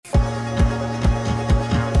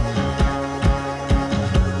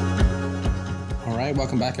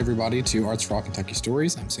welcome back everybody to Arts for All Kentucky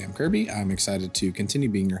Stories. I'm Sam Kirby. I'm excited to continue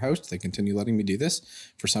being your host. They continue letting me do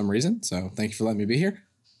this for some reason, so thank you for letting me be here.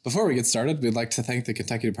 Before we get started, we'd like to thank the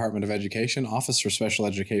Kentucky Department of Education, Office for Special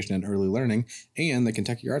Education and Early Learning, and the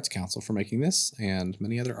Kentucky Arts Council for making this and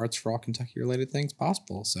many other Arts for All Kentucky related things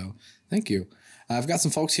possible. So thank you. I've got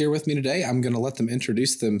some folks here with me today. I'm going to let them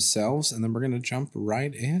introduce themselves, and then we're going to jump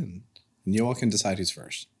right in. And you all can decide who's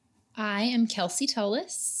first. I am Kelsey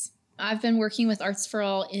Tullis. I've been working with Arts for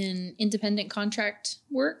All in independent contract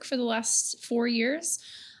work for the last 4 years.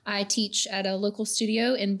 I teach at a local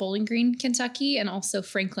studio in Bowling Green, Kentucky, and also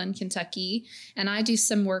Franklin, Kentucky. And I do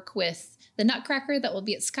some work with the Nutcracker that will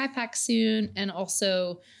be at SkyPack soon. And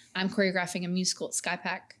also I'm choreographing a musical at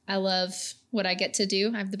SkyPack. I love what I get to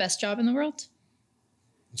do. I have the best job in the world.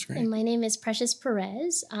 That's great. And my name is Precious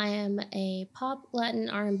Perez. I am a pop, Latin,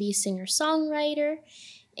 R&B singer-songwriter,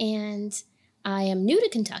 and I am new to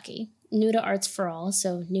Kentucky, new to Arts for All,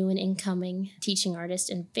 so new and incoming teaching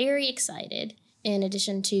artist, and very excited. In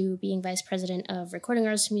addition to being vice president of Recording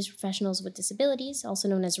Artists and Music Professionals with Disabilities, also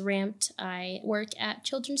known as RAMPed, I work at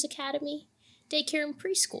Children's Academy, Daycare and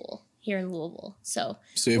Preschool here in Louisville. So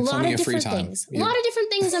you have plenty of free different time. things. A lot of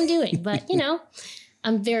different things I'm doing, but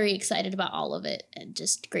I'm very excited about all of it and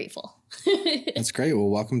just grateful. That's great. Well,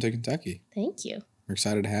 welcome to Kentucky. Thank you. We're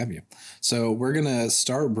excited to have you. So we're going to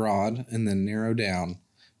start broad and then narrow down.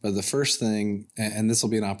 But the first thing, and this will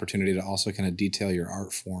be an opportunity to also kind of detail your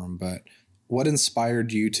art form, but what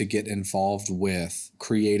inspired you to get involved with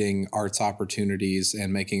creating arts opportunities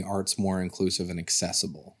and making arts more inclusive and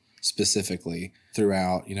accessible, specifically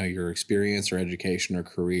throughout, your experience or education or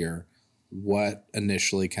career? What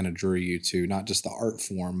initially kind of drew you to not just the art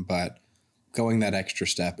form, but going that extra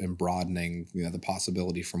step and broadening, the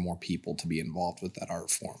possibility for more people to be involved with that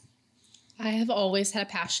art form? I have always had a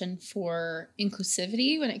passion for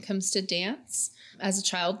inclusivity when it comes to dance. As a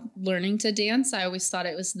child learning to dance, I always thought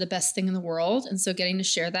it was the best thing in the world. And so getting to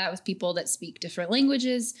share that with people that speak different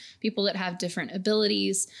languages, people that have different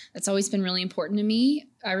abilities, that's always been really important to me.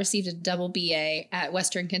 I received a double BA at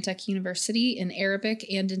Western Kentucky University in Arabic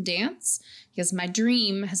and in dance because my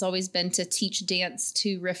dream has always been to teach dance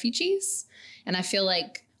to refugees. And I feel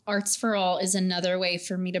like Arts for All is another way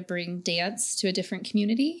for me to bring dance to a different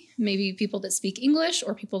community, maybe people that speak English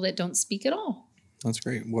or people that don't speak at all. That's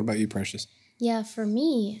great. What about you, Precious? Yeah, for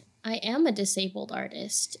me, I am a disabled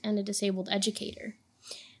artist and a disabled educator.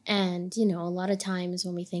 And, a lot of times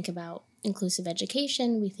when we think about inclusive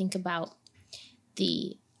education, we think about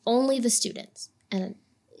only the students. And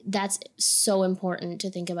that's so important to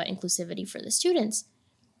think about inclusivity for the students.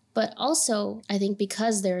 But also, I think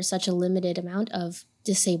because there is such a limited amount of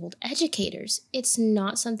disabled educators, it's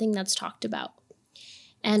not something that's talked about.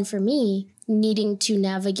 And for me, needing to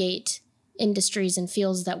navigate industries and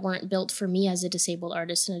fields that weren't built for me as a disabled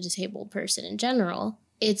artist and a disabled person in general,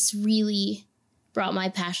 it's really brought my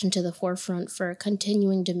passion to the forefront for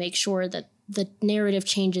continuing to make sure that the narrative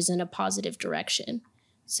changes in a positive direction.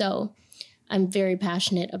 So I'm very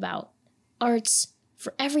passionate about arts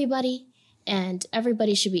for everybody, and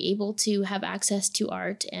everybody should be able to have access to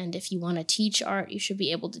art. And if you want to teach art, you should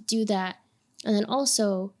be able to do that. And then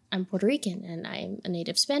also, I'm Puerto Rican and I'm a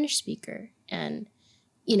native Spanish speaker. And,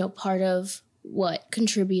 part of what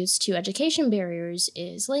contributes to education barriers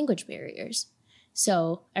is language barriers.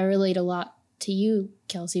 So I relate a lot to you,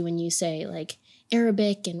 Kelsey, when you say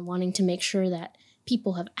Arabic and wanting to make sure that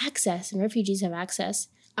people have access and refugees have access.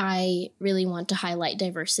 I really want to highlight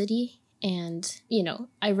diversity. And,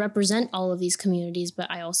 I represent all of these communities, but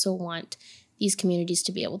I also want these communities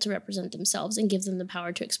to be able to represent themselves and give them the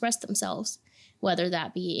power to express themselves, whether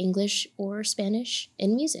that be English or Spanish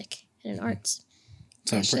in music and in arts.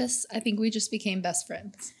 Precious, I think we just became best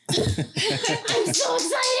friends. I'm so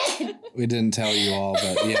excited. We didn't tell you all,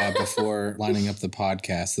 but before lining up the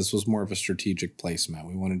podcast, this was more of a strategic placement.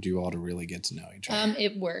 We wanted you all to really get to know each other.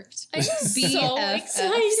 It worked. I'm so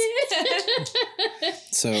excited.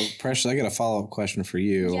 So, Precious, I got a follow-up question for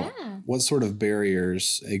you. Yeah. What sort of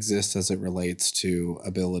barriers exist as it relates to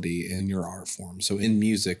ability in your art form? So in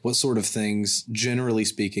music, what sort of things, generally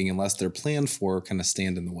speaking, unless they're planned for, kind of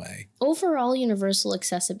stand in the way? Overall universal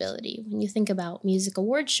accessibility, when you think about music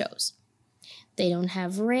award shows, they don't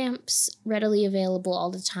have ramps readily available all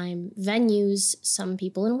the time. Venues, some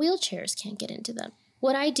people in wheelchairs can't get into them.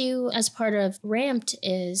 What I do as part of Ramped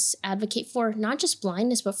is advocate for not just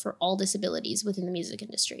blindness, but for all disabilities within the music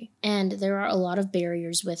industry. And there are a lot of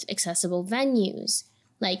barriers with accessible venues,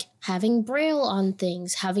 like having Braille on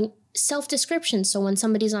things, having self-description. So when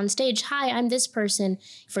somebody's on stage, hi, I'm this person.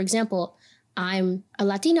 For example, I'm a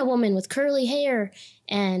Latina woman with curly hair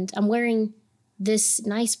and I'm wearing this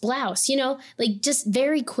nice blouse, you know, like just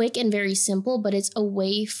very quick and very simple, but it's a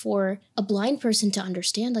way for a blind person to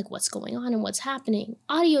understand like what's going on and what's happening.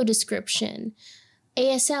 Audio description,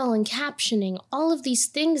 ASL and captioning, all of these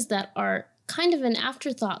things that are kind of an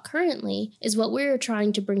afterthought currently is what we're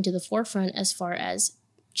trying to bring to the forefront as far as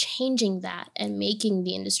changing that and making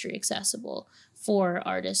the industry accessible for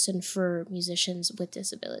artists and for musicians with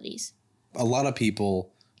disabilities. A lot of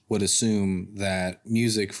people would assume that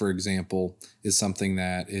music, for example, is something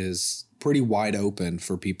that is pretty wide open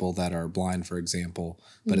for people that are blind, for example.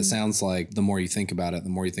 But it sounds like the more you think about it, the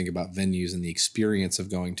more you think about venues and the experience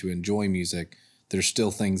of going to enjoy music, there's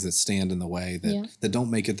still things that stand in the way that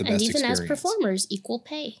don't make it the best experience. And even as performers, equal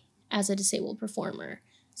pay as a disabled performer.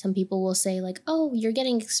 Some people will say like, oh, you're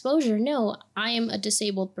getting exposure. No, I am a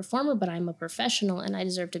disabled performer, but I'm a professional and I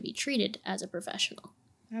deserve to be treated as a professional.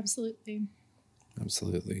 Absolutely.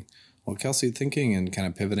 Absolutely. Well, Kelsey, thinking and kind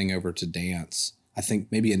of pivoting over to dance, I think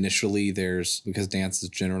maybe initially because dance is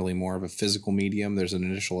generally more of a physical medium, there's an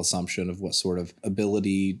initial assumption of what sort of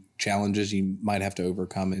ability challenges you might have to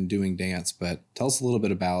overcome in doing dance. But tell us a little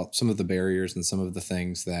bit about some of the barriers and some of the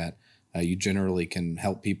things that you generally can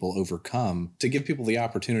help people overcome to give people the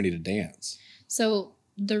opportunity to dance. So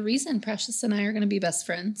the reason Precious and I are going to be best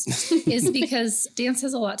friends is because dance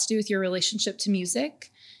has a lot to do with your relationship to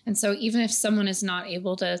music. And so even if someone is not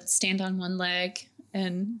able to stand on one leg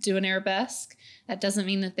and do an arabesque, that doesn't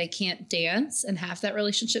mean that they can't dance and have that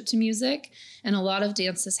relationship to music. And a lot of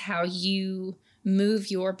dance is how you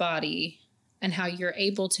move your body and how you're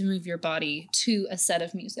able to move your body to a set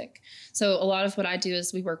of music. So a lot of what I do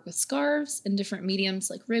is we work with scarves and different mediums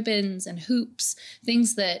like ribbons and hoops,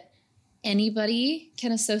 things that anybody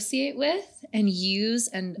can associate with and use,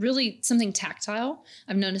 and really something tactile.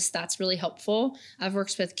 I've noticed that's really helpful. I've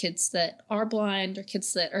worked with kids that are blind or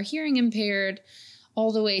kids that are hearing impaired,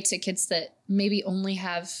 all the way to kids that maybe only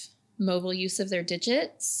have mobile use of their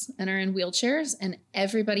digits and are in wheelchairs, and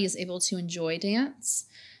everybody is able to enjoy dance.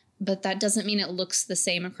 But that doesn't mean it looks the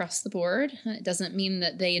same across the board. It doesn't mean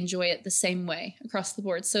that they enjoy it the same way across the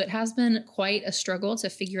board. So it has been quite a struggle to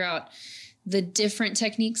figure out the different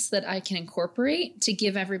techniques that I can incorporate to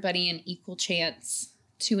give everybody an equal chance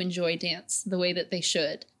to enjoy dance the way that they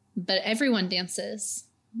should. But everyone dances.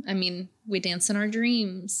 I mean, we dance in our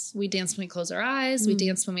dreams. We dance when we close our eyes. We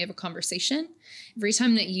dance when we have a conversation. Every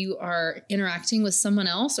time that you are interacting with someone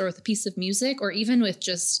else or with a piece of music, or even with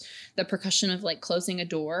just the percussion of like closing a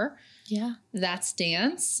door, that's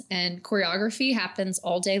dance. And choreography happens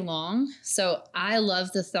all day long. So I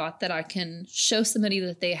love the thought that I can show somebody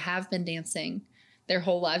that they have been dancing their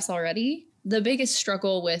whole lives already. The biggest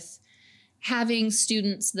struggle with having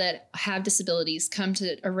students that have disabilities come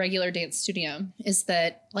to a regular dance studio is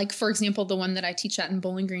that, like, for example, the one that I teach at in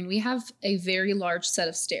Bowling Green, we have a very large set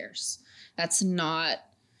of stairs. That's not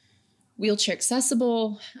wheelchair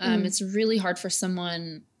accessible. It's really hard for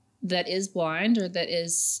someone that is blind or that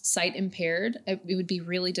is sight impaired. It would be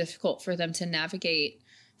really difficult for them to navigate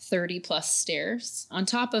 30 plus stairs. On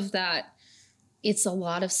top of that, it's a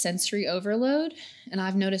lot of sensory overload. And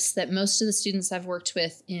I've noticed that most of the students I've worked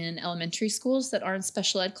with in elementary schools that are in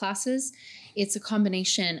special ed classes, it's a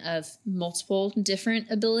combination of multiple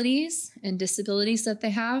different abilities and disabilities that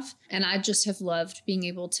they have. And I just have loved being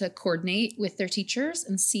able to coordinate with their teachers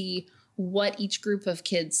and see what each group of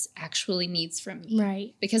kids actually needs from me.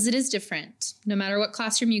 Right. Because it is different. No matter what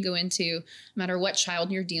classroom you go into, no matter what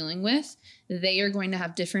child you're dealing with, they are going to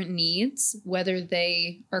have different needs, whether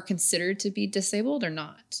they are considered to be disabled or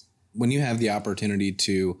not. When you have the opportunity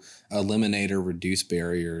to eliminate or reduce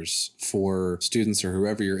barriers for students or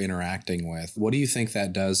whoever you're interacting with, what do you think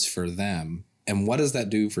that does for them? And what does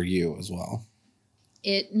that do for you as well?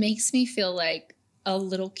 It makes me feel like a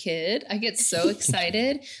little kid. I get so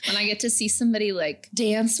excited when I get to see somebody like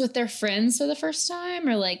dance with their friends for the first time,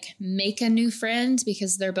 or like make a new friend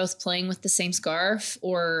because they're both playing with the same scarf.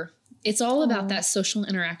 Or it's all about that social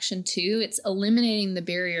interaction too. It's eliminating the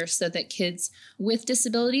barriers so that kids with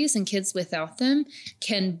disabilities and kids without them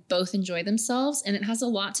can both enjoy themselves. And it has a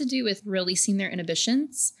lot to do with releasing their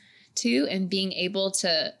inhibitions too, and being able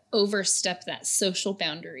to overstep that social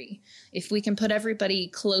boundary. If we can put everybody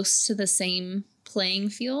close to the same playing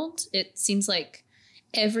field, it seems like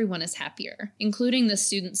everyone is happier, including the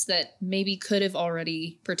students that maybe could have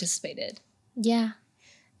already participated. Yeah.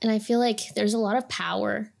 And I feel like there's a lot of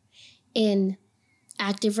power in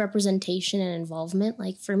active representation and involvement.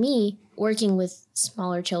 Like for me, working with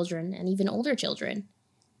smaller children and even older children,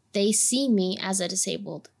 they see me as a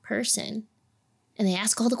disabled person and they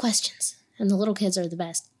ask all the questions. And the little kids are the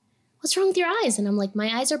best. What's wrong with your eyes? And I'm like,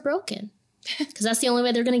 my eyes are broken. because that's the only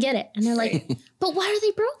way they're going to get it. And they're like, but why are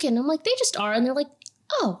they broken? I'm like, they just are. And they're like,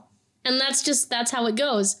 oh. And that's how it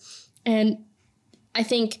goes. And I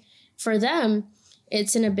think for them,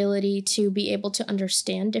 it's an ability to be able to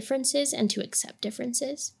understand differences and to accept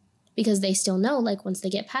differences, because they still know, like, once they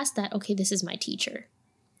get past that, okay, this is my teacher.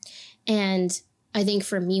 And I think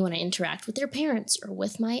for me, when I interact with their parents or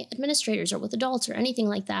with my administrators or with adults or anything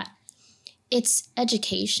like that, it's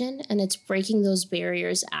education, and it's breaking those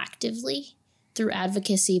barriers actively through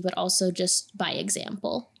advocacy, but also just by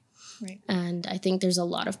example. Right. And I think there's a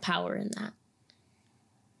lot of power in that.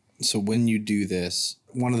 So when you do this,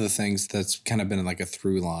 one of the things that's kind of been like a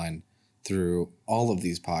through line through all of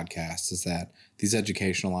these podcasts is that these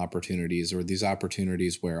educational opportunities, or these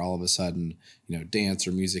opportunities where all of a sudden, dance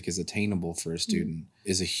or music is attainable for a student,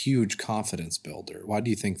 is a huge confidence builder. Why do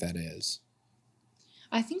you think that is?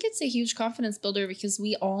 I think it's a huge confidence builder because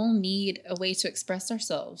we all need a way to express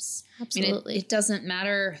ourselves. Absolutely. It doesn't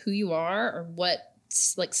matter who you are or what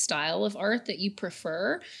style of art that you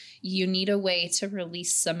prefer. You need a way to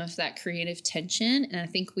release some of that creative tension. And I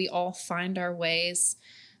think we all find our ways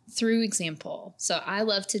through example. So I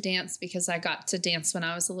love to dance because I got to dance when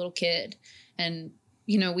I was a little kid. And,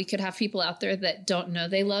 we could have people out there that don't know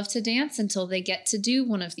they love to dance until they get to do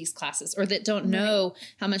one of these classes, or that don't know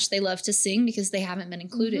how much they love to sing because they haven't been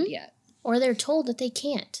included yet. Or they're told that they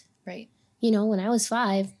can't. Right. When I was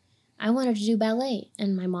 5, I wanted to do ballet,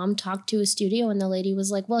 and my mom talked to a studio, and the lady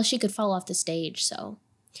was like, well, she could fall off the stage, so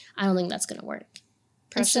I don't think that's going to work.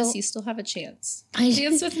 Precious, you still have a chance.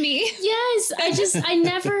 Dance with me. Yes. I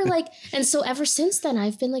never and so ever since then,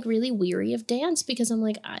 I've been really weary of dance, because I'm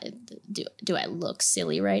like, do I look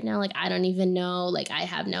silly right now? I don't even know. I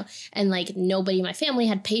have no, and nobody in my family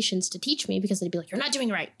had patience to teach me, because they'd be like, you're not doing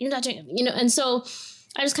it right. You're not doing it, and so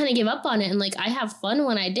I just kind of give up on it. And I have fun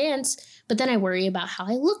when I dance, but then I worry about how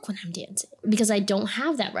I look when I'm dancing, because I don't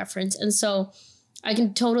have that reference. And so I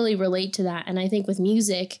can totally relate to that. And I think with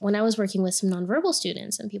music, when I was working with some nonverbal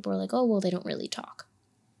students, and people were like, oh, well, they don't really talk.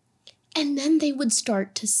 And then they would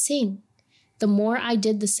start to sing. The more I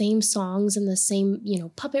did the same songs and the same,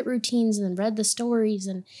 puppet routines, and then read the stories,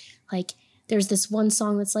 and there's this one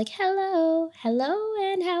song that's like, hello,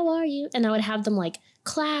 and how are you? And I would have them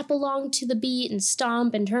clap along to the beat and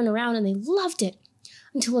stomp and turn around, and they loved it.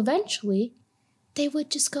 Until eventually they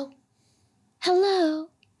would just go, hello.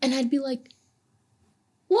 And I'd be like,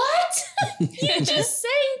 what? You're just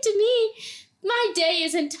saying to me, my day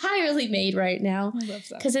is entirely made right now. I love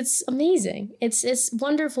that. Because it's amazing. It's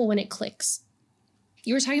wonderful when it clicks.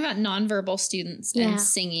 You were talking about nonverbal students and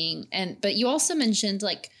singing, but you also mentioned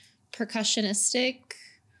percussionistic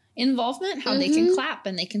involvement, how they can clap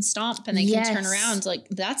and they can stomp and they can turn around.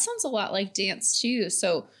 That sounds a lot like dance too.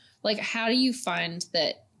 So how do you find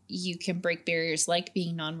that you can break barriers like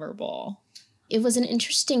being nonverbal? It was an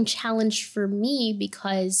interesting challenge for me,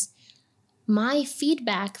 because my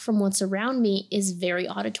feedback from what's around me is very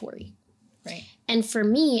auditory. Right. And for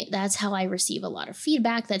me, that's how I receive a lot of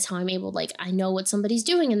feedback. That's how I'm able, I know what somebody's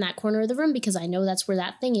doing in that corner of the room, because I know that's where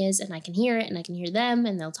that thing is, and I can hear it, and I can hear them,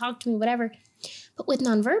 and they'll talk to me, whatever. But with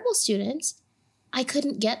nonverbal students, I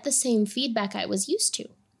couldn't get the same feedback I was used to.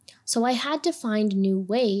 So I had to find new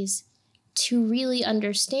ways to really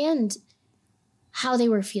understand how they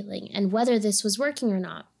were feeling and whether this was working or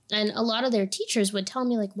not. And a lot of their teachers would tell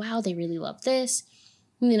me wow, they really love this.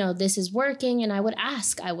 This is working. And I would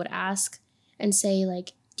ask and say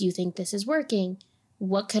do you think this is working?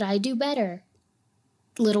 What could I do better?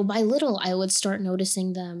 Little by little, I would start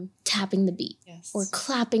noticing them tapping the beat or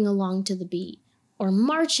clapping along to the beat or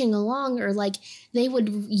marching along, or they would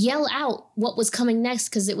yell out what was coming next,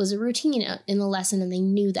 because it was a routine in the lesson and they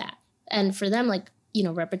knew that. And for them,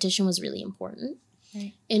 repetition was really important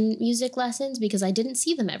in music lessons, because I didn't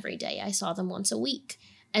see them every day. I saw them once a week.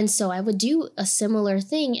 And so I would do a similar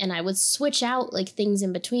thing, and I would switch out things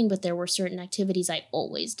in between, but there were certain activities I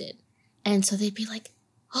always did. And so they'd be like,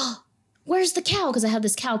 oh, where's the cow? Because I have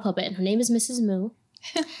this cow puppet, and her name is Mrs. Moo.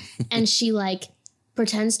 And she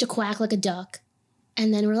pretends to quack like a duck.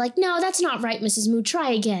 And then we're like, no, that's not right, Mrs. Moo,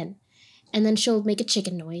 try again. And then she'll make a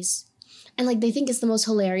chicken noise. And they think it's the most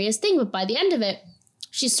hilarious thing, but by the end of it,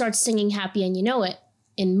 she starts singing Happy and You Know It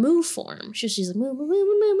in moo form. She's like, moo, moo, moo,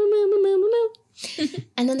 moo, moo, moo, moo, moo, moo, moo.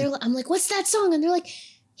 And then I'm like, what's that song? And they're like,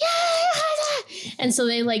 yeah. And so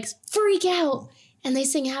they freak out, and they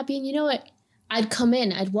sing Happy and You Know It. I'd come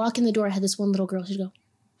in, I'd walk in the door, I had this one little girl, she'd go,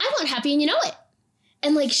 I want Happy and You Know It.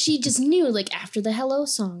 And she just knew after the hello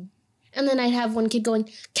song. And then I'd have one kid going,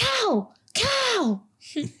 cow, cow.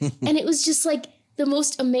 And it was just the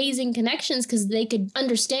most amazing connections, because they could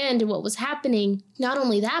understand what was happening. Not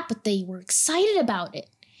only that, but they were excited about it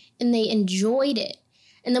and they enjoyed it.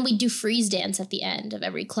 And then we do freeze dance at the end of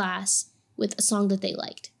every class with a song that they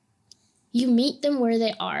liked. You meet them where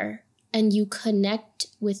they are and you connect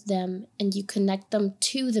with them and you connect them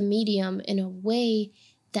to the medium in a way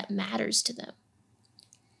that matters to them.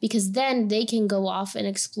 Because then they can go off and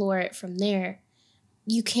explore it from there.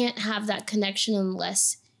 You can't have that connection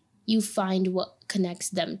unless you find what connects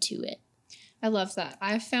them to it. I love that.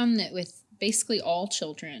 I've found that with basically all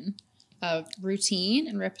children, routine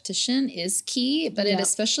and repetition is key, but it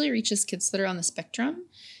especially reaches kids that are on the spectrum.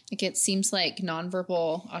 Like it seems like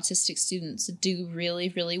nonverbal autistic students do really,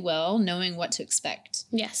 really well knowing what to expect.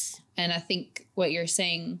 Yes. And I think what you're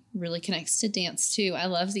saying really connects to dance too. I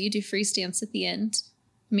love that you do freeze dance at the end.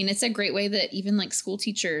 I mean, it's a great way that even like school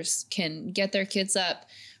teachers can get their kids up,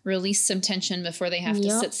 release some tension before they have to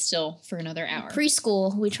sit still for another hour.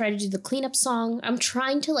 Preschool, we try to do the cleanup song. I'm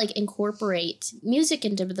trying to like incorporate music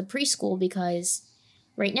into the preschool because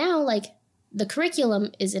right now, like the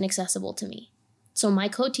curriculum is inaccessible to me. So my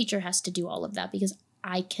co-teacher has to do all of that because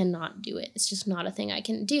I cannot do it. It's just not a thing I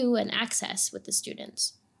can do and access with the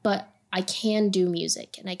students. But I can do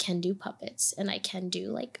music and I can do puppets and I can do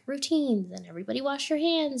like routines and everybody wash your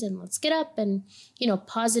hands and let's get up and, you know,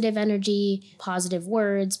 positive energy, positive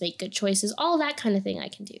words, make good choices, all that kind of thing I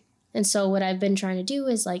can do. And so what I've been trying to do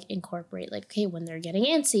is like incorporate like, okay, when they're getting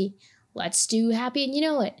antsy, let's do Happy and You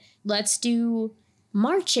Know It. Let's do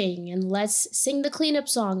marching and let's sing the cleanup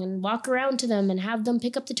song and walk around to them and have them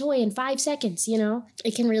pick up the toy in 5 seconds, you know?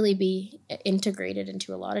 It can really be integrated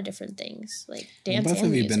into a lot of different things, like dance both and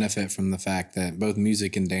of you music. benefit from the fact that both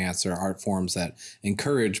music and dance are art forms that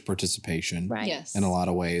encourage participation Right. Yes. in a lot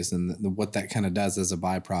of ways. And what that kind of does as a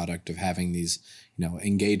byproduct of having these, you know,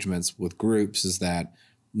 engagements with groups is that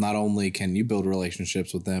not only can you build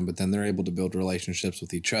relationships with them, but then they're able to build relationships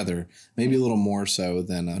with each other, maybe a little more so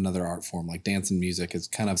than another art form like dance and music. Is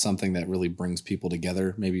kind of something that really brings people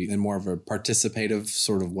together, maybe in more of a participative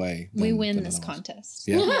sort of way. We win than this otherwise. contest.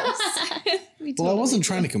 Yeah. Yes. Well, I wasn't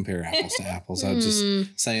trying to compare apples to apples. I was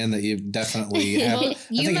just saying that you definitely have. Well, I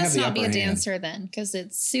you think must have the not be a upper hand. dancer then, because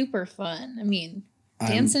it's super fun. I mean,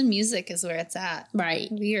 dance and music is where it's at. Right.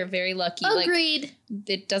 We are very lucky. Agreed. Like,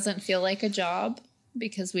 it doesn't feel like a job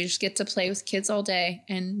because we just get to play with kids all day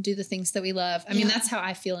and do the things that we love. I mean, that's how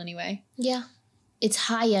I feel anyway. Yeah. It's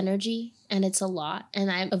high energy and it's a lot. And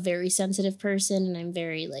I'm a very sensitive person and I'm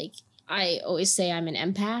very like, I always say I'm an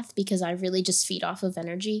empath because I really just feed off of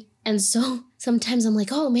energy. And so sometimes I'm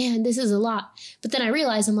like, oh man, this is a lot. But then I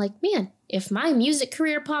realize I'm like, man, if my music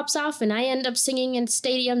career pops off and I end up singing in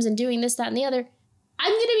stadiums and doing this, that, and the other,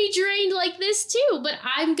 I'm going to be drained like this too, but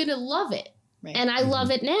I'm going to love it. Right. And I love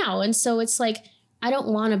it now. And so it's like, I don't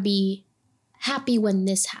want to be happy when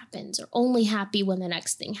this happens or only happy when the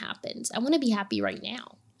next thing happens. I want to be happy right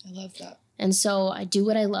now. I love that. And so I do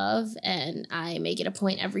what I love and I make it a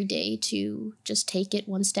point every day to just take it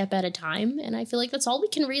one step at a time. And I feel like that's all we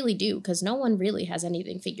can really do because no one really has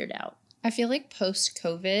anything figured out. I feel like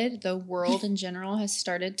post-COVID, the world in general has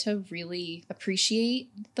started to really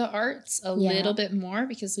appreciate the arts a little bit more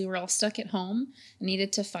because we were all stuck at home and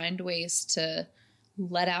needed to find ways to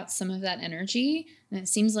let out some of that energy. And it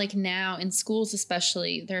seems like now in schools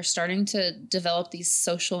especially, they're starting to develop these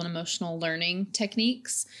social and emotional learning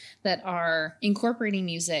techniques that are incorporating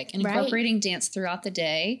music and incorporating dance throughout the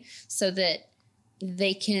day so that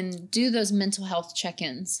they can do those mental health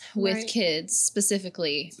check-ins with kids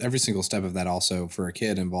specifically. Every single step of that also for a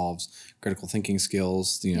kid involves critical thinking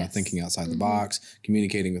skills, you know, thinking outside the box,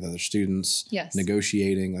 communicating with other students,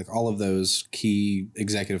 negotiating, like all of those key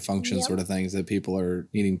executive function sort of things that people are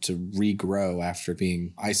needing to regrow after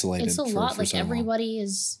being isolated. It's a lot. For like so long. everybody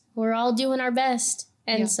we're all doing our best.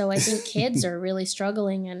 And so I think kids are really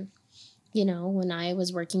struggling. And, you know, when I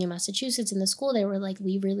was working in Massachusetts in the school, they were like,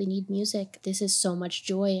 we really need music. This is so much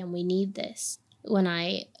joy and we need this. When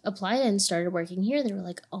I applied and started working here, they were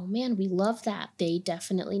like, oh man, we love that. They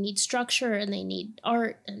definitely need structure and they need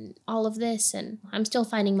art and all of this. And I'm still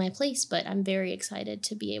finding my place, but I'm very excited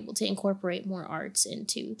to be able to incorporate more arts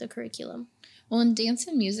into the curriculum. Well, and dance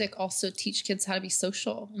and music also teach kids how to be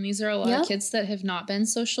social. And these are a lot of kids that have not been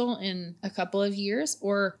social in a couple of years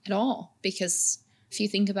or at all. Because if you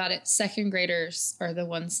think about it, second graders are the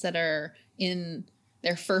ones that are in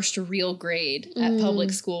their first real grade at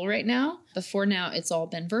public school right now. Before now, it's all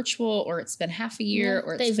been virtual or it's been half a year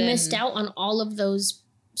or they've missed out on all of those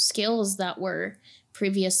skills that were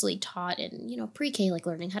previously taught in, you know, pre-K, like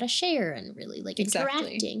learning how to share and really like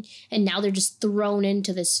interacting. And now they're just thrown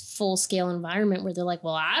into this full scale environment where they're like,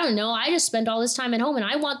 well, I don't know. I just spent all this time at home and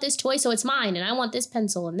I want this toy, so it's mine. And I want this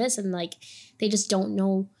pencil and this. And like, they just don't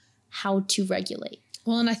know how to regulate.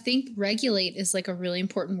 Well, and I think regulate is like a really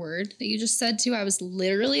important word that you just said too. I was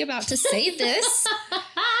literally about to say this.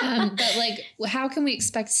 But like, how can we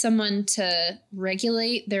expect someone to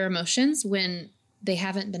regulate their emotions when they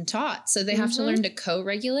haven't been taught? So they have to learn to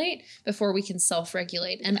co-regulate before we can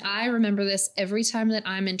self-regulate. And I remember this every time that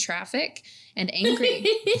I'm in traffic and angry.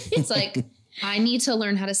 It's like, I need to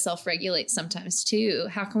learn how to self-regulate sometimes too.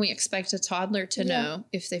 How can we expect a toddler to know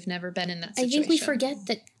if they've never been in that situation? I think we forget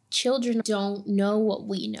that children don't know what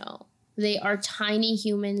we know. They are tiny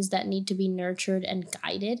humans that need to be nurtured and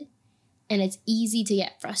guided. And it's easy to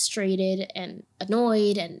get frustrated and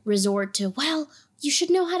annoyed and resort to, well, you should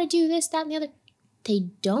know how to do this, that, and the other. They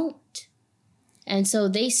don't. And so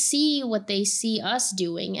they see what they see us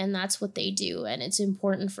doing, and that's what they do. And it's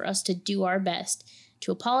important for us to do our best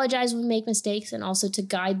to apologize when we make mistakes and also to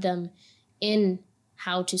guide them in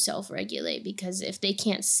how to self-regulate, because if they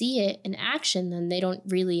can't see it in action, then they don't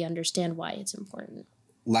really understand why it's important.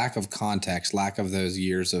 Lack of context, lack of those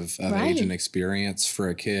years of age and experience for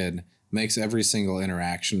a kid makes every single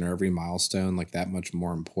interaction or every milestone like that much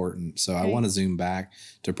more important. So I want to zoom back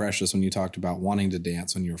to Precious when you talked about wanting to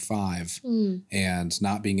dance when you were 5 and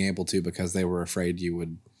not being able to because they were afraid you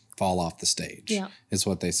would fall off the stage, is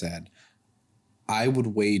what they said. I would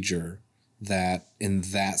wager that in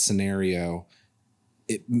that scenario,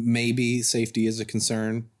 it maybe safety is a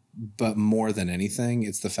concern, but more than anything,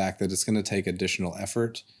 it's the fact that it's going to take additional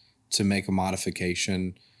effort to make a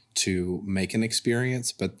modification to make an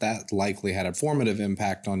experience, but that likely had a formative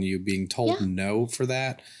impact on you being told no for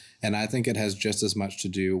that. And I think it has just as much to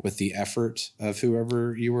do with the effort of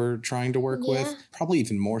whoever you were trying to work with, probably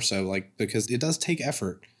even more so, like, because it does take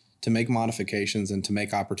effort to make modifications and to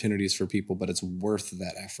make opportunities for people, but it's worth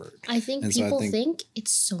that effort. I think people think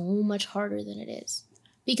it's so much harder than it is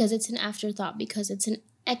because it's an afterthought, because it's an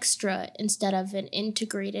extra instead of an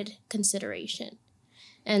integrated consideration.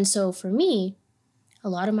 And so for me, a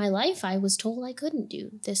lot of my life, I was told I couldn't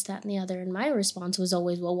do this, that, and the other. And my response was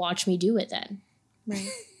always, well, watch me do it then. Right.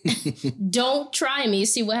 Don't try me,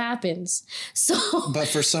 see what happens. So, but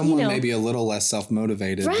for someone maybe a little less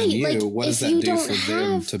self-motivated than you, like, what does that do for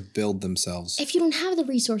them to build themselves? If you don't have the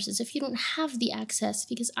resources, if you don't have the access,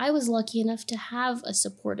 because I was lucky enough to have a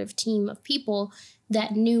supportive team of people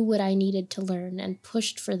that knew what I needed to learn and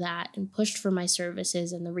pushed for that and pushed for my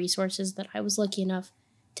services and the resources that I was lucky enough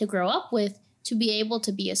to grow up with, to be able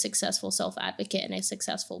to be a successful self-advocate and a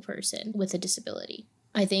successful person with a disability.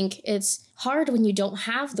 I think it's hard when you don't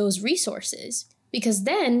have those resources, because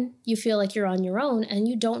then you feel like you're on your own and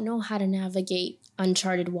you don't know how to navigate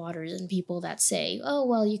uncharted waters and people that say, oh,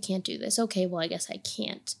 well, you can't do this. Okay, well, I guess I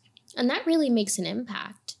can't. And that really makes an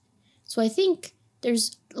impact. So I think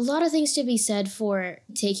there's a lot of things to be said for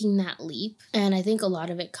taking that leap. And I think a lot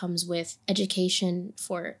of it comes with education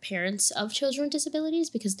for parents of children with disabilities,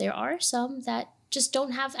 because there are some that just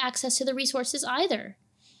don't have access to the resources either.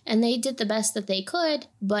 And they did the best that they could,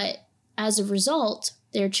 but as a result,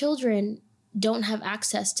 their children don't have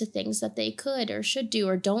access to things that they could or should do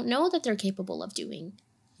or don't know that they're capable of doing.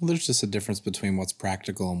 Well, there's just a difference between what's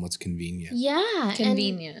practical and what's convenient. Yeah.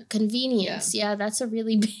 Convenient. Convenience. Yeah, that's a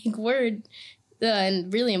really big word.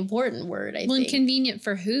 And really important word, I think. Well, inconvenient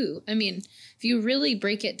for who? I mean, if you really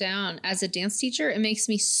break it down as a dance teacher, it makes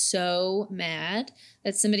me so mad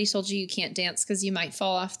that somebody told you can't dance because you might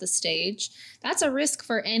fall off the stage. That's a risk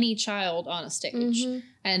for any child on a stage.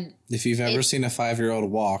 And if you've ever seen a 5-year-old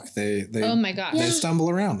walk, they oh my gosh, they stumble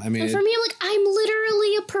around. I mean, and for me, I'm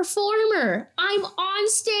literally a performer. I'm on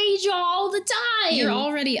stage all the time. You're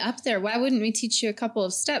already up there. Why wouldn't we teach you a couple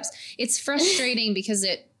of steps? It's frustrating because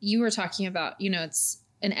you were talking about, it's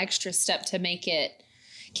an extra step to make it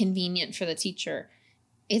convenient for the teacher.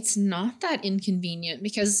 It's not that inconvenient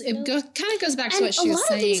because it kind of goes back to what she was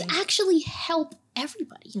saying. A lot of these actually help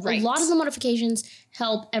everybody. Right. A lot of the modifications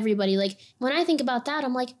help everybody. Like, when I think about that,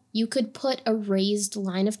 I'm like, you could put a raised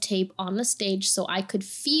line of tape on the stage so I could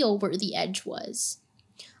feel where the edge was.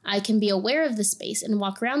 I can be aware of the space and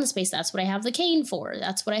walk around the space. That's what I have the cane for.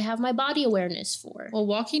 That's what I have my body awareness for. Well,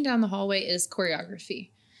 walking down the hallway is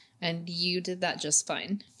choreography. And you did that just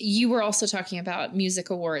fine. You were also talking about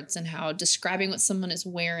music awards and how describing what someone is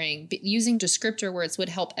wearing, using descriptor words would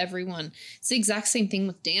help everyone. It's the exact same thing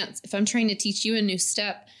with dance. If I'm trying to teach you a new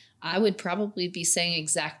step, I would probably be saying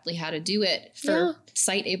exactly how to do it for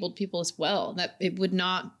sight-abled people as well. That it would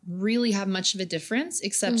not really have much of a difference,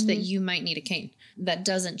 except that you might need a cane. That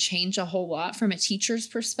doesn't change a whole lot from a teacher's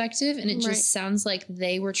perspective. And it just sounds like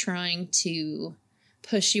they were trying to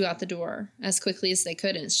push you out the door as quickly as they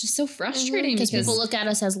could. And it's just so frustrating because people look at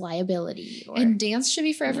us as liability. And dance should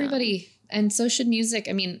be for everybody. And so should music.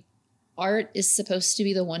 I mean, art is supposed to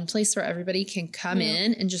be the one place where everybody can come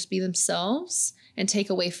in and just be themselves and take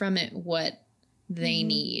away from it what they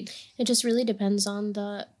need. It just really depends on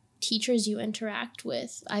the teachers you interact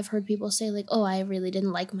with. I've heard people say like, oh, I really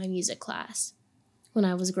didn't like my music class when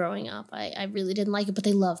I was growing up. I really didn't like it, but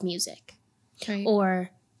they love music. Right.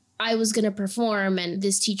 Or I was going to perform and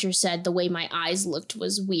this teacher said the way my eyes looked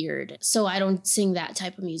was weird, so I don't sing that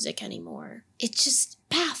type of music anymore. It just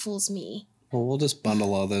baffles me. Well, we'll just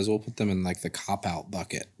bundle all those. We'll put them in like the cop-out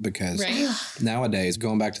bucket because nowadays,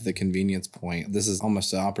 going back to the convenience point, this is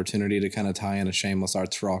almost an opportunity to kind of tie in a shameless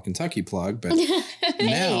Arts for All Kentucky plug. But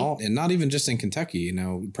now, and not even just in Kentucky, you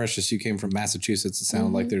know, Precious, you came from Massachusetts. It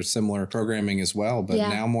sounded like there's similar programming as well. But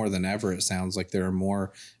now more than ever, it sounds like there are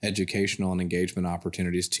more educational and engagement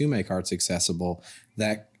opportunities to make arts accessible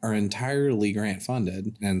that are entirely grant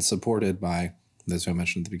funded and supported by, as I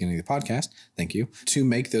mentioned at the beginning of the podcast, thank you, to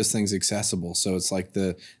make those things accessible. So it's like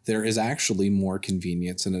there is actually more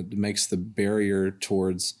convenience, and it makes the barrier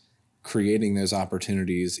towards creating those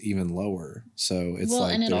opportunities even lower. So it's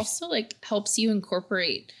and it also like helps you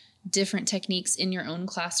incorporate different techniques in your own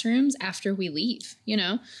classrooms after we leave, you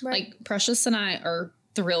know, like Precious and I are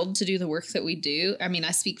thrilled to do the work that we do. I mean,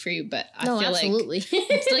 I speak for you, but I feel absolutely. like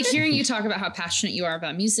it's like hearing you talk about how passionate you are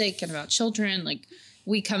about music and about children, like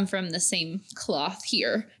we come from the same cloth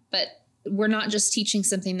here, but we're not just teaching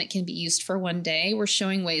something that can be used for one day. We're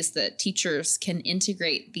showing ways that teachers can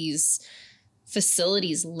integrate these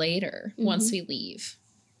facilities later once we leave.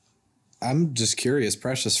 I'm just curious,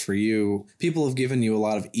 Precious, for you, people have given you a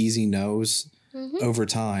lot of easy no's over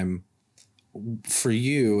time. For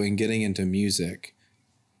you in getting into music,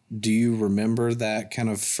 do you remember that kind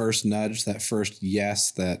of first nudge, that first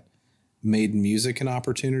yes that made music an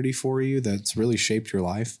opportunity for you that's really shaped your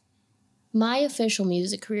life? My official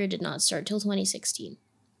music career did not start till 2016.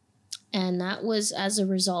 And that was as a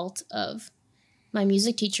result of my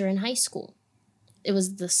music teacher in high school. It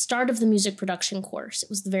was the start of the music production course. It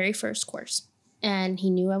was the very first course. And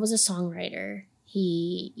he knew I was a songwriter.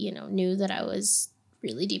 He, knew that I was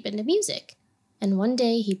really deep into music. And one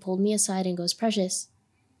day he pulled me aside and goes, Precious,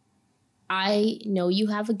 I know you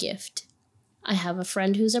have a gift. I have a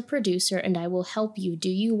friend who's a producer and I will help you. Do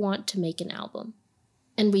you want to make an album?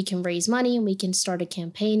 And we can raise money and we can start a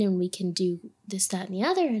campaign and we can do this, that, and the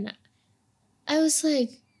other. And I was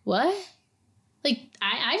like, what? Like,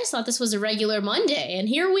 I just thought this was a regular Monday. And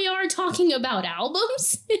here we are talking about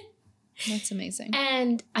albums. That's amazing.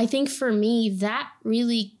 And I think for me, that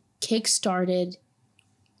really kickstarted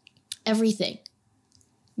everything.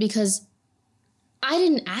 Because I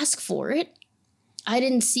didn't ask for it. I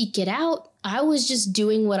didn't seek it out. I was just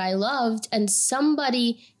doing what I loved, and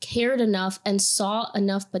somebody cared enough and saw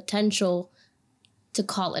enough potential to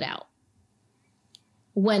call it out.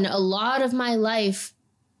 When a lot of my life,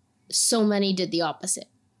 so many did the opposite.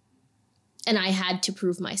 And I had to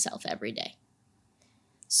prove myself every day.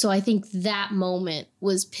 So I think that moment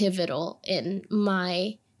was pivotal in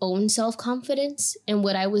my own self-confidence in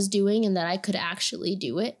what I was doing and that I could actually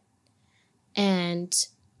do it. And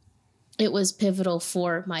it was pivotal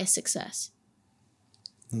for my success.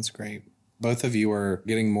 That's great. Both of you are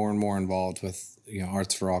getting more and more involved with,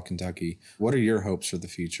 Arts for All Kentucky. What are your hopes for the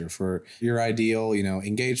future, for your ideal,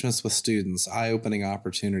 engagements with students, eye-opening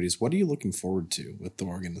opportunities? What are you looking forward to with the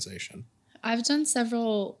organization? I've done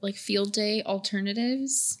several field day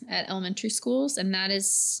alternatives at elementary schools, and that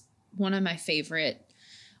is one of my favorite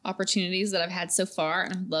opportunities that I've had so far,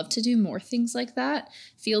 and I'd love to do more things like that.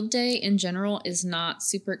 Field day in general is not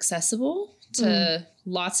super accessible to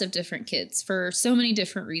lots of different kids for so many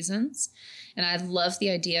different reasons. And I love the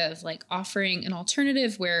idea of offering an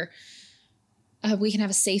alternative where we can have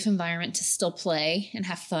a safe environment to still play and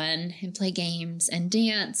have fun and play games and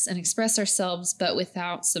dance and express ourselves, but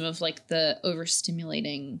without some of the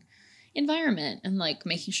overstimulating environment, and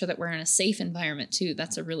making sure that we're in a safe environment too.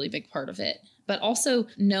 That's a really big part of it. But also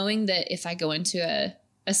knowing that if I go into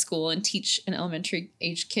a school and teach an elementary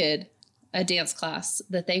age kid a dance class,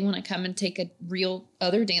 that they want to come and take a real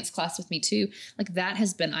other dance class with me too. That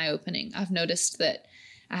has been eye-opening. I've noticed that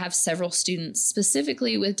I have several students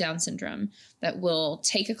specifically with Down syndrome that will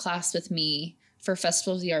take a class with me for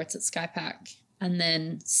Festival of the Arts at SkyPack and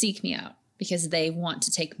then seek me out because they want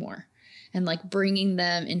to take more. And bringing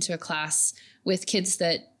them into a class with kids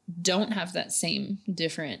that don't have that same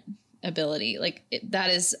different ability. That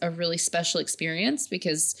is a really special experience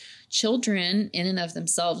because children in and of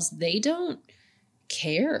themselves, they don't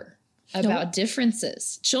care about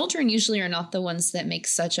differences. Children usually are not the ones that make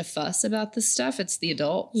such a fuss about this stuff. It's the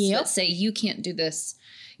adults that say, you can't do this.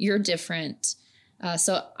 You're different.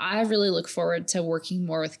 So I really look forward to working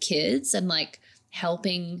more with kids and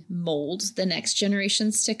helping mold the next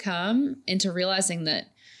generations to come into realizing that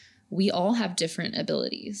we all have different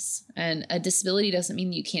abilities, and a disability doesn't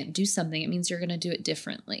mean you can't do something. It means you're going to do it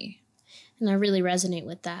differently. And I really resonate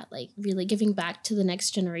with that, like really giving back to the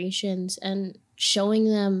next generations and showing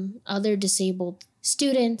them, other disabled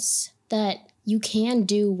students, that you can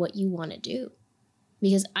do what you want to do.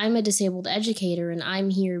 Because I'm a disabled educator and I'm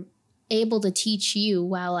here able to teach you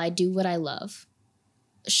while I do what I love.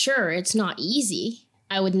 Sure, it's not easy.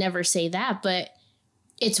 I would never say that, but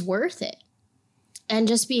it's worth it. And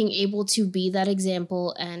just being able to be that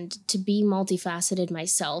example and to be multifaceted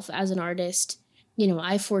myself as an artist, you know,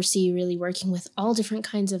 I foresee really working with all different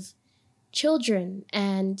kinds of children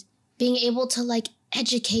and being able to like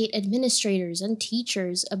educate administrators and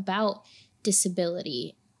teachers about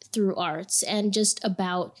disability through arts and just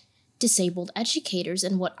about disabled educators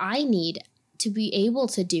and what I need to be able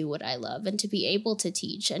to do what I love and to be able to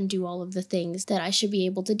teach and do all of the things that I should be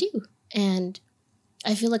able to do. And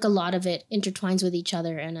I feel like a lot of it intertwines with each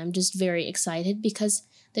other, and I'm just very excited because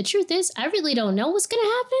the truth is I really don't know what's going to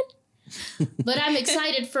happen, but I'm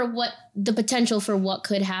excited for what the potential for what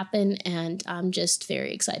could happen, and I'm just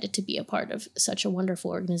very excited to be a part of such a wonderful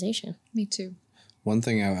organization. Me too. One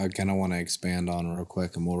thing I kind of want to expand on real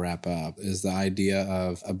quick, and we'll wrap up, is the idea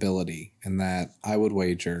of ability, and that I would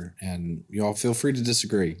wager, and you all feel free to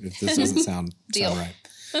disagree if this doesn't sound right.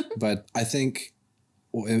 But I think,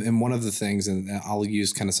 and one of the things, and I'll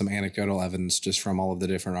use kind of some anecdotal evidence just from all of the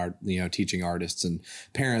different teaching artists and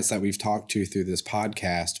parents that we've talked to through this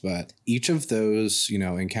podcast, but each of those,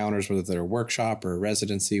 encounters, whether they're a workshop or a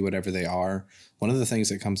residency, whatever they are, one of the things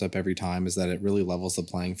that comes up every time is that it really levels the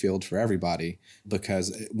playing field for everybody,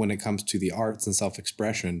 because when it comes to the arts and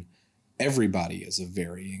self-expression, everybody is of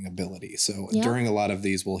varying ability. So during a lot of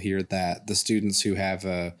these, we'll hear that the students who have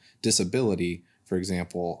a disability, for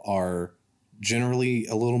example, are generally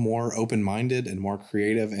a little more open-minded and more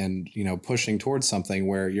creative and, pushing towards something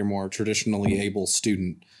where your more traditionally able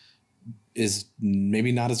student is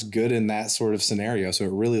maybe not as good in that sort of scenario. So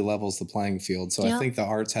it really levels the playing field. So I think the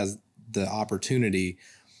arts has the opportunity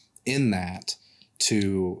in that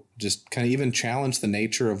to just kind of even challenge the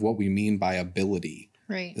nature of what we mean by ability.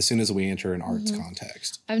 Right. As soon as we enter an arts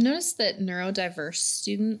context. I've noticed that neurodiverse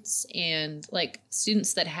students and like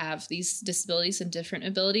students that have these disabilities and different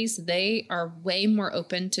abilities, they are way more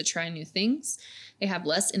open to try new things. They have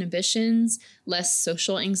less inhibitions, less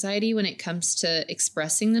social anxiety when it comes to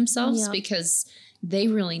expressing themselves because they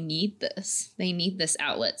really need this. They need this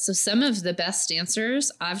outlet. So some of the best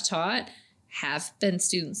dancers I've taught have been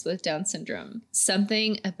students with Down syndrome.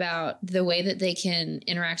 Something about the way that they can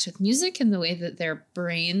interact with music and the way that their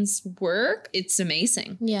brains work, it's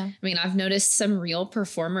amazing. Yeah. I mean, I've noticed some real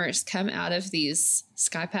performers come out of these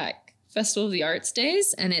SkyPack Festival of the Arts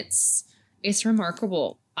days, and it's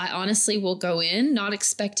remarkable. I honestly will go in not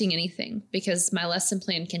expecting anything because my lesson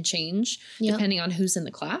plan can change depending on who's in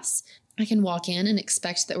the class. I can walk in and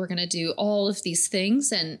expect that we're going to do all of these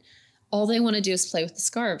things, and all they want to do is play with the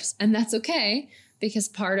scarves. And that's okay, because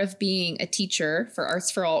part of being a teacher for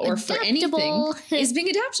Arts for All or for anything is being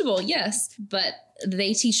adaptable. Yes. But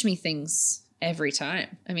they teach me things every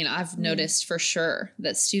time. I mean, I've noticed for sure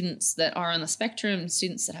that students that are on the spectrum,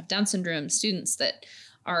 students that have Down syndrome, students that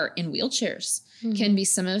are in wheelchairs can be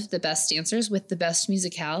some of the best dancers with the best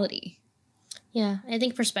musicality. Yeah. I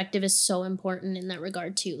think perspective is so important in that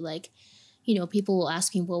regard too. Like, people will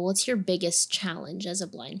ask me, well, what's your biggest challenge as a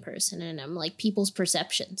blind person? And I'm like, people's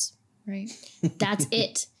perceptions. Right. That's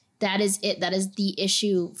it. That is it. That is the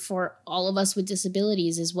issue for all of us with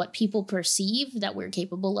disabilities, is what people perceive that we're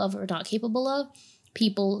capable of or not capable of.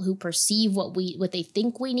 People who perceive what they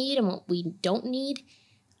think we need and what we don't need.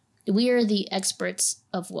 We are the experts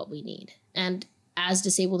of what we need. And as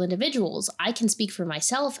disabled individuals, I can speak for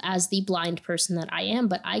myself as the blind person that I am,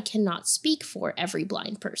 but I cannot speak for every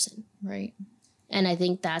blind person. Right. And I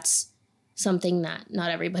think that's something that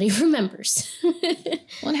not everybody remembers.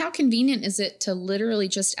 Well, and how convenient is it to literally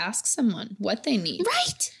just ask someone what they need?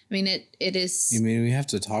 Right. I mean, it is. You mean we have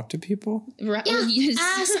to talk to people? Right. Yeah, Well,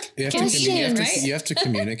 ask questions, right? You have to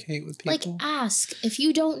communicate with people. Like, ask. If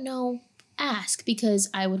you don't know, ask, because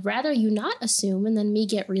I would rather you not assume and then me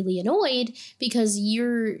get really annoyed because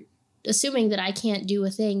you're assuming that I can't do a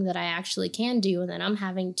thing that I actually can do, and then I'm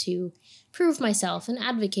having to prove myself and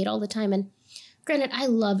advocate all the time. And granted, I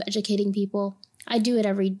love educating people. I do it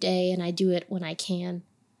every day and I do it when I can.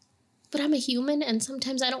 But I'm a human and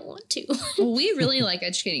sometimes I don't want to. Well, we really like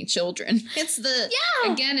educating children. It's the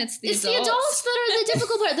adults. The adults that are the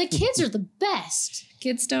difficult part. The kids are the best.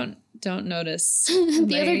 Kids don't notice.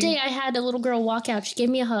 The other day I had a little girl walk out. She gave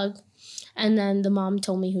me a hug, and then the mom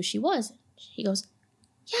told me who she was. He goes,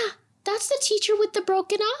 yeah, that's the teacher with the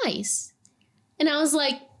broken eyes. And I was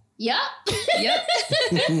like, yep. Yep.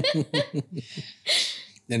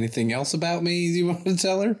 Anything else about me you want to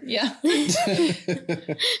tell her? Yeah.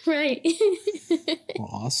 Right. Well,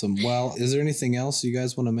 awesome. Well, is there anything else you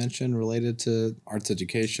guys want to mention related to arts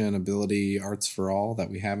education, ability, arts for all that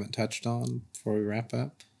we haven't touched on before we wrap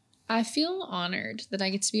up? I feel honored that I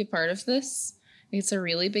get to be a part of this. I think it's a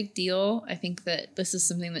really big deal. I think that this is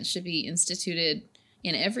something that should be instituted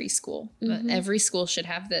in every school. Every school should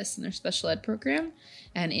have this in their special ed program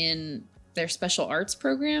and in their special arts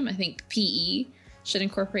program. I think PE should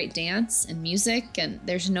incorporate dance and music, and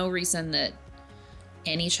there's no reason that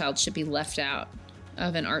any child should be left out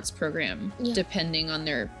of an arts program depending on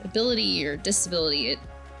their ability or disability.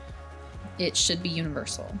 It should be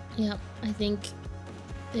universal. Yep. I think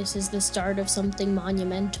this is the start of something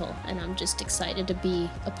monumental, and I'm just excited to be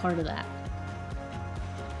a part of that.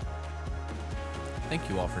 Thank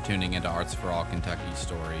you all for tuning into Arts for All Kentucky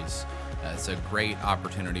Stories. It's a great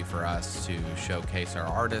opportunity for us to showcase our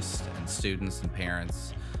artists and students and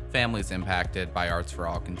parents, families impacted by Arts for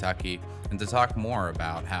All Kentucky, and to talk more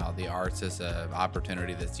about how the arts is an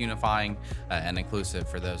opportunity that's unifying and inclusive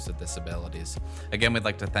for those with disabilities. Again, we'd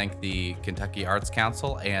like to thank the Kentucky Arts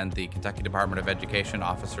Council and the Kentucky Department of Education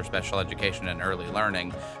Office for Special Education and Early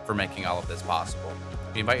Learning for making all of this possible.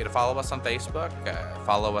 We invite you to follow us on Facebook,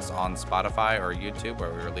 follow us on Spotify or YouTube,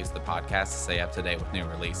 where we release the podcast to stay up to date with new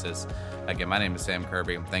releases. Again, my name is Sam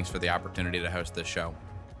Kirby, and thanks for the opportunity to host this show.